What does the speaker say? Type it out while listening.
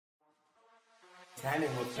Cannon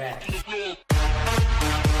was back.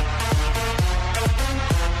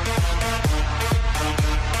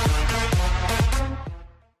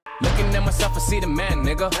 Looking at myself, I see the man,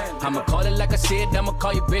 nigga. I'ma call it like I see it, I'ma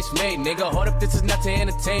call you bitch made, nigga. Hold up, this is not to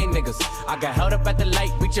entertain niggas. I got held up at the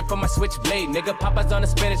light, reaching for my switchblade, nigga. Popeyes on the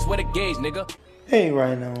Spanish with a gauge, nigga. Hey,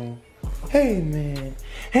 Rhino. Hey, man.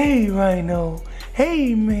 Hey, Rhino.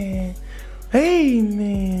 Hey, man. Hey,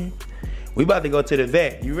 man. We about to go to the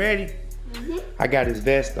vet. You ready? I got his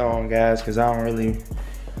vest on, guys, because I don't really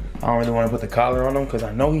want to put the collar on him because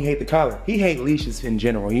I know he hates the collar. He hates leashes in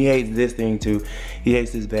general. He hates this thing too. He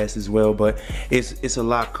hates his vest as well, but it's a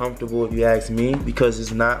lot comfortable if you ask me because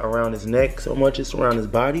it's not around his neck so much, it's around his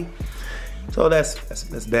body. So that's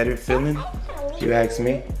better feeling if you ask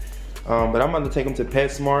me. But I'm about to take him to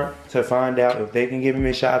PetSmart to find out if they can give him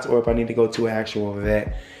his shots or if I need to go to an actual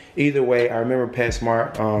vet. Either way, I remember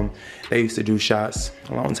PetSmart, they used to do shots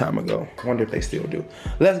a long time ago. I wonder if they still do.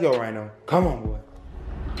 Let's go, Rhino. Come on, boy.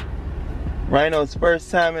 Rhino's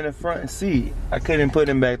first time in the front seat. I couldn't put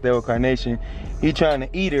him back there with Carnation. He trying to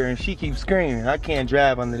eat her and she keeps screaming. I can't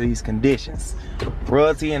drive under these conditions.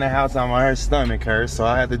 Royalty in the house, I'm on her stomach hurts, so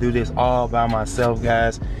I have to do this all by myself,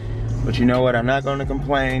 guys. But you know what, I'm not gonna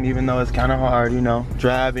complain, even though it's kind of hard, you know,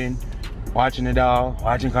 driving, watching the dog,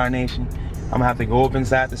 watching Carnation. I'm gonna have to go up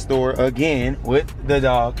inside the store again with the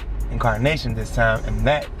dog and Carnation this time, and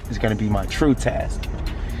that is gonna be my true task.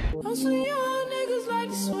 Know some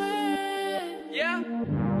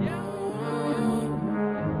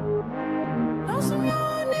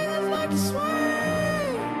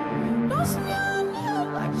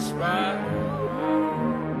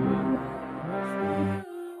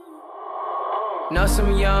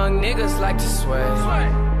young niggas like to sway.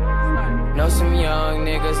 Know some young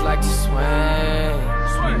niggas like to swing.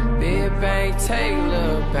 Big bang, take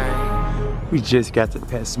little bang. We just got to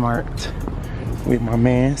PetSmart with my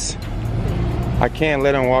mans. I can't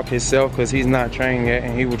let him walk himself because he's not trained yet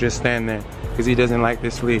and he will just stand there because he doesn't like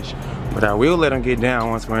this leash. But I will let him get down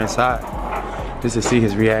once we're inside just to see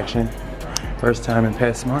his reaction. First time in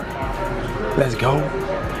PetSmart. Let's go.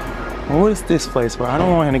 Well, what is this place for? I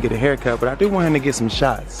don't want him to get a haircut, but I do want him to get some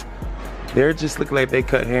shots. They just look like they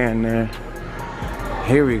cut hair in there.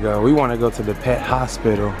 Here we go. We want to go to the pet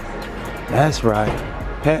hospital. That's right.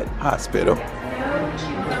 Pet hospital.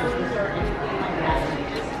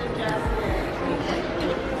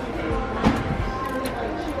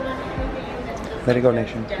 Let it go,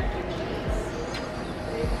 Nation.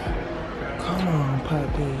 Come on,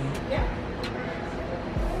 puppy.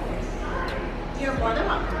 You're more than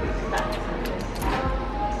welcome.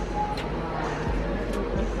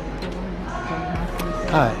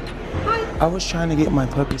 Hi. Hi. I was trying to get my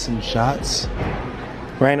puppy some shots.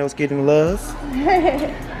 Rhino's getting love.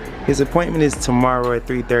 His appointment is tomorrow at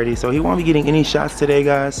 3:30, so he won't be getting any shots today,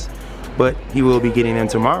 guys, but he will be getting them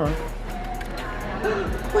tomorrow.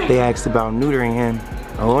 They asked about neutering him.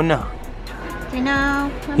 Oh no. I know.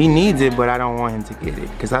 He needs it, but I don't want him to get it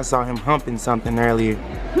because I saw him humping something earlier.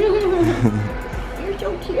 You're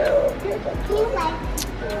so cute. You're so cute.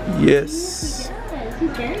 Yes.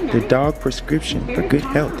 The dog prescription for good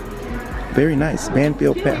health. Very nice.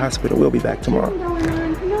 Banfield Pet Hospital will be back tomorrow.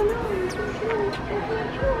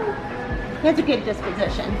 He has a good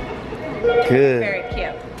disposition. Good. Very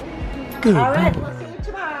cute. Good. All right, we'll see you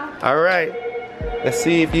tomorrow. All right. Let's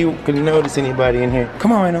see if you can notice anybody in here.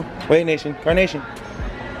 Come on, Rhino. Wait, Nation. Carnation.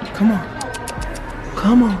 Come on.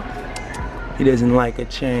 Come on. He doesn't like a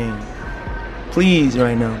chain. Please,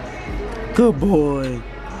 Rhino. Good boy.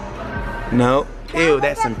 No. Ew,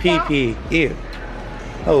 that's some pee-pee. Ew.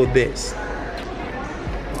 Hold this.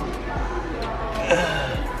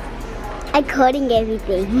 I'm recording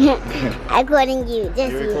everything. I'm recording you.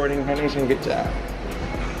 Just You're you. recording, Carnation? Good job.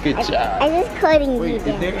 Good job. I'm just recording Wait, you. is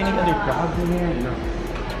there any other dogs in here? No.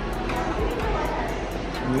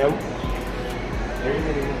 Nope. There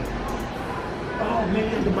isn't. Oh man, I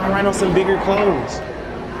can buy Rhino some bigger clothes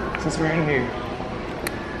since we're in here.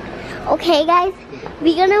 Okay, guys,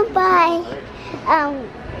 we're gonna buy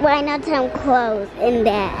Rhino some clothes, and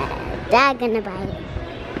Dad's gonna buy it.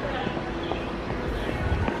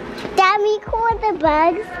 Dad, me cool the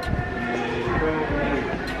bugs.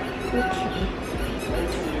 Okay.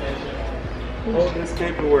 Hold this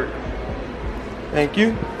paperwork. Thank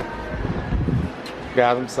you.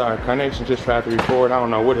 Guys, I'm sorry. Carnation just tried to record. I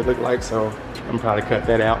don't know what it looked like, so I'm probably cut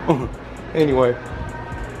that out. Anyway,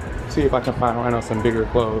 see if I can find Rhino some bigger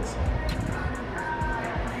clothes.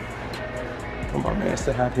 Come on, man,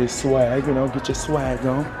 to have his swag, you know, get your swag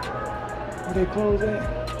on. Where they clothes at?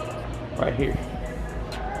 Right here.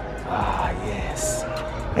 Ah, yes.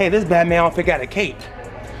 Hey, this Batman outfit got a cape.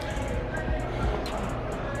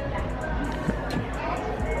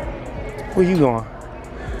 Where you going?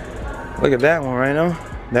 Look at that one right now.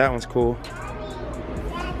 That one's cool.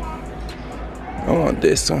 I want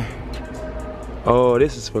this one. Oh,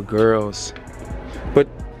 this is for girls. But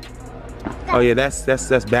oh yeah, that's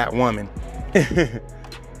Batwoman.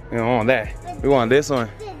 We don't want that. We want this one.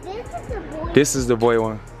 This is the boy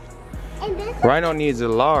one. Rhino needs a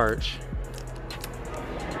large.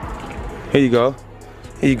 Here you go.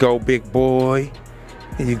 Here you go, big boy.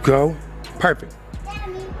 Here you go. Perfect.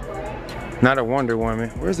 Not a Wonder Woman.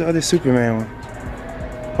 Where's the other Superman one?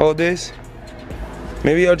 Hold this.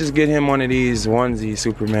 Maybe I'll just get him one of these onesie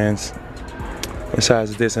Supermans. What size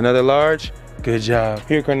is this? Another large? Good job.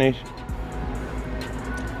 Here, Carnation.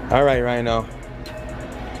 All right, Rhino.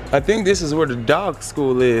 I think this is where the dog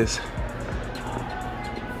school is.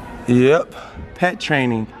 Yep. Pet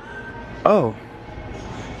training. Oh.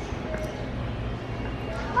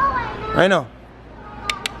 Rhino.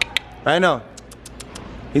 Rhino.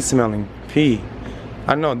 He's smelling pee.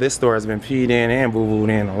 I know this store has been peed in and boo-booed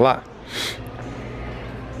in a lot.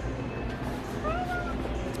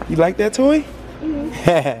 You like that toy?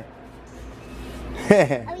 Mm-hmm.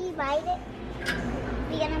 Are you buying it?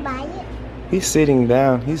 Are you gonna buy it? He's sitting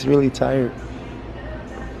down. He's really tired.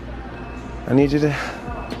 I need you to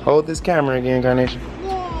hold this camera again, Carnation.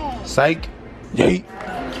 Yeah. Psych. Yeet.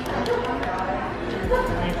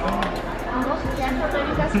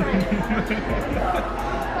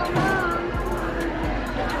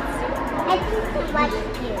 I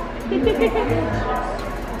think he likes you.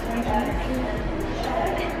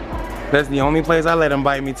 That's the only place I let him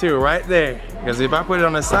bite me too, right there. Because if I put it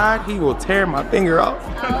on the side, he will tear my finger off.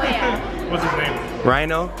 Oh yeah. What's his name?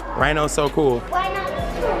 Rhino. Rhino's so cool. Why not?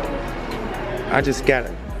 I just got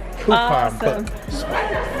a coupon book.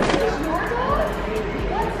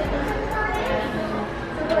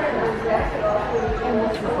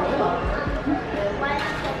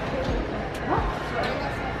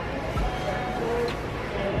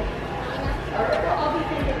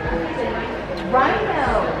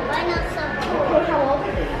 Rhino's so cool. How old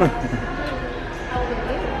is he?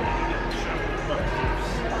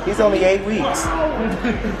 He's only 8 weeks. Come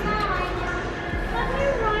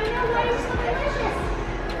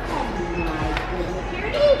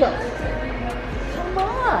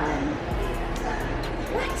on.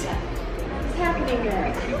 What is happening there?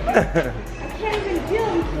 I can't even feel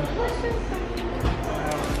him.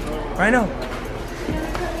 Rhino.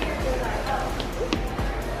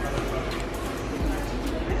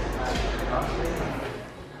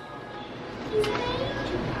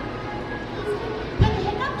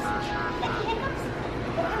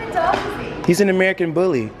 He's an American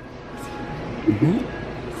bully.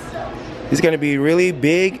 He's gonna be really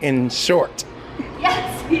big and short.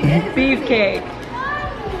 Yes, he is. Beefcake.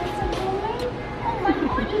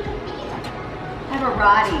 I have a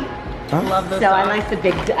Roddy. Huh? Love this. So I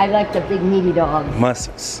like the big meaty dogs.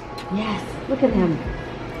 Muscles. Yes, look at him.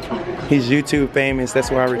 He's YouTube famous.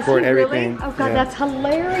 That's why I record everything. Oh God, Yeah. that's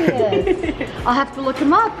hilarious. I'll have to look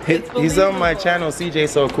him up. He's on my channel, CJ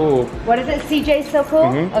So Cool. What is it? CJ So Cool?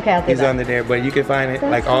 Okay, I'll do He's that. under there, but you can find it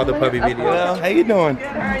like all the puppy hilarious. videos. How you doing?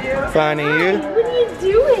 How are you? Fine, and you? What are you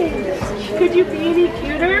doing? Could you be any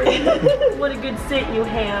cuter? What a good sit, you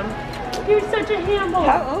ham. You're such a hamble.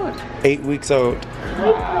 How old? 8 weeks old.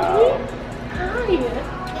 Hi.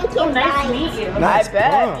 So nice to meet you. Nice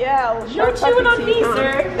plump. Yeah. You're chewing on me,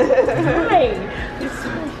 sir. Hi.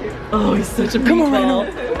 Oh, he's such a Come on, meatball.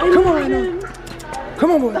 Rhino. Come on, Rhino.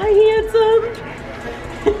 Come on, boy. Hi,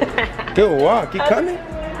 handsome. Good walk. You coming?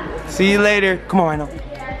 See you later. Come on, Rhino.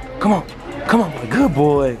 Come on. Come on, boy. Good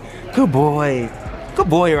boy. Good boy. Good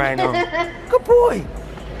boy, Rhino. Good boy.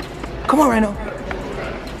 Come on, Rhino.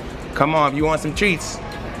 Come on, if you want some treats.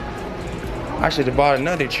 I should have bought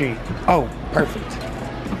another treat. Oh, perfect.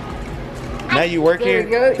 Now you work There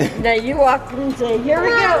here? we go. Now you walk and say, here we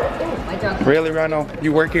go. Oh, my dog. Really, Rhino?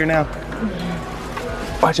 You work here now?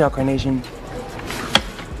 Watch out, Carnation.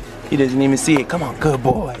 He doesn't even see it. Come on, good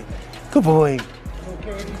boy. Good boy.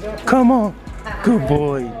 Come on. Good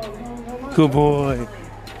boy. Good boy.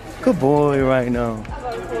 Good boy, Rhino.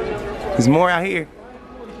 There's more out here.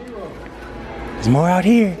 There's more out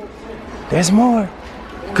here. There's more.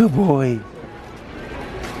 Good boy.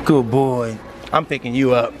 Good boy. I'm picking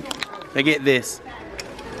you up. Now get this.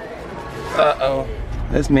 Uh-oh.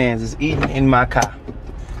 This man's is eating in my car.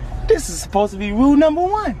 This is supposed to be rule number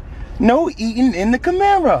 1. No eating in the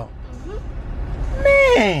Camaro.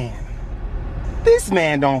 Man. This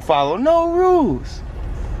man don't follow no rules.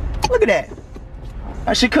 Look at that.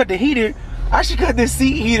 I should cut the heater. I should cut the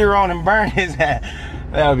seat heater on and burn his head.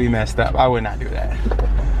 That would be messed up. I would not do that.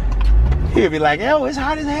 He'd be like, yo, it's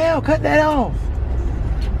hot as hell. Cut that off.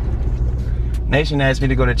 Nation asked me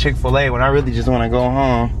to go to Chick-fil-A when I really just want to go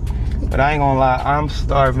home. But I ain't gonna lie, I'm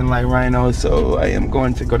starving like Rhino, so I am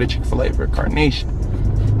going to go to Chick-fil-A for Carnation.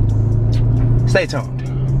 Stay tuned.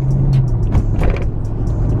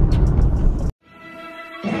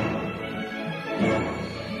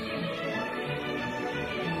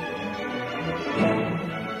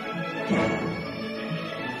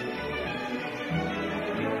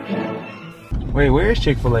 Wait, where's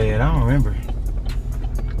Chick-fil-A at? I don't remember.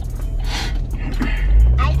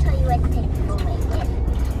 I tell you what Chick-fil-A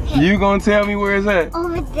is. You gonna tell me where it's at?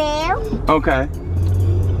 Over there. Okay.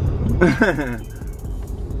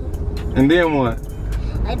 And then what?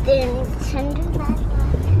 I didn't turn to that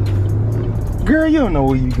way. Girl, you don't know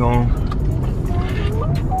where you going.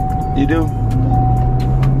 You do?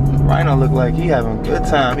 Rhino look like he having a good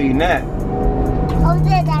time eating that. Over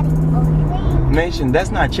there, Daddy. Over there. Nation,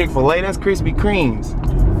 that's not Chick-fil-A, that's Krispy Kremes.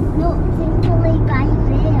 No, Chick-fil-A right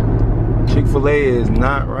there. Chick-fil-A is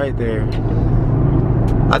not right there.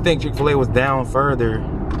 I think Chick-fil-A was down further.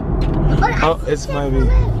 Oh, it's maybe.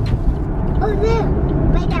 Over there.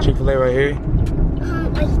 Right there. Chick-fil-A right here?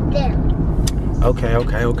 Right there. Okay.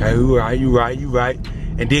 You right.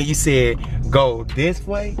 And then you said, go this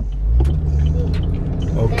way?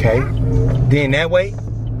 Okay. Then that way?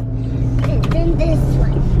 Then this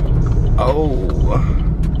way. Oh.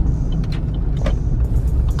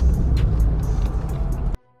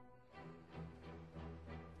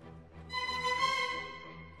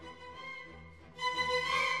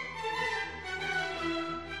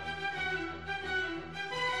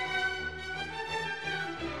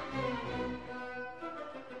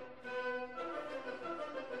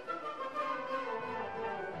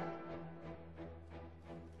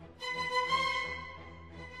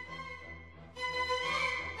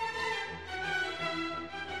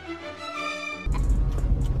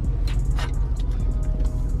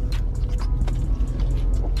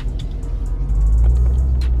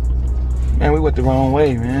 Man, we went the wrong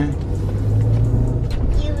way, man.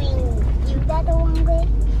 You mean you got the wrong way?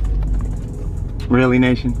 Really,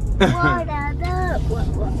 Nation? What?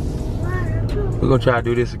 We're gonna try to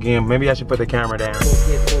do this again. Maybe I should put the camera down.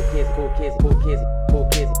 CJ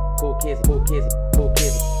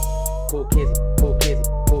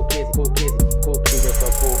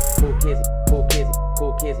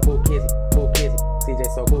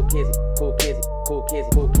so cool kizzy, cool kizzy, cool kizzy,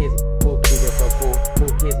 cool kizzy, cool kizzy so cool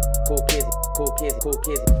kizzy, cool kizzy, cool kizzy, cool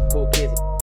kizzy, cool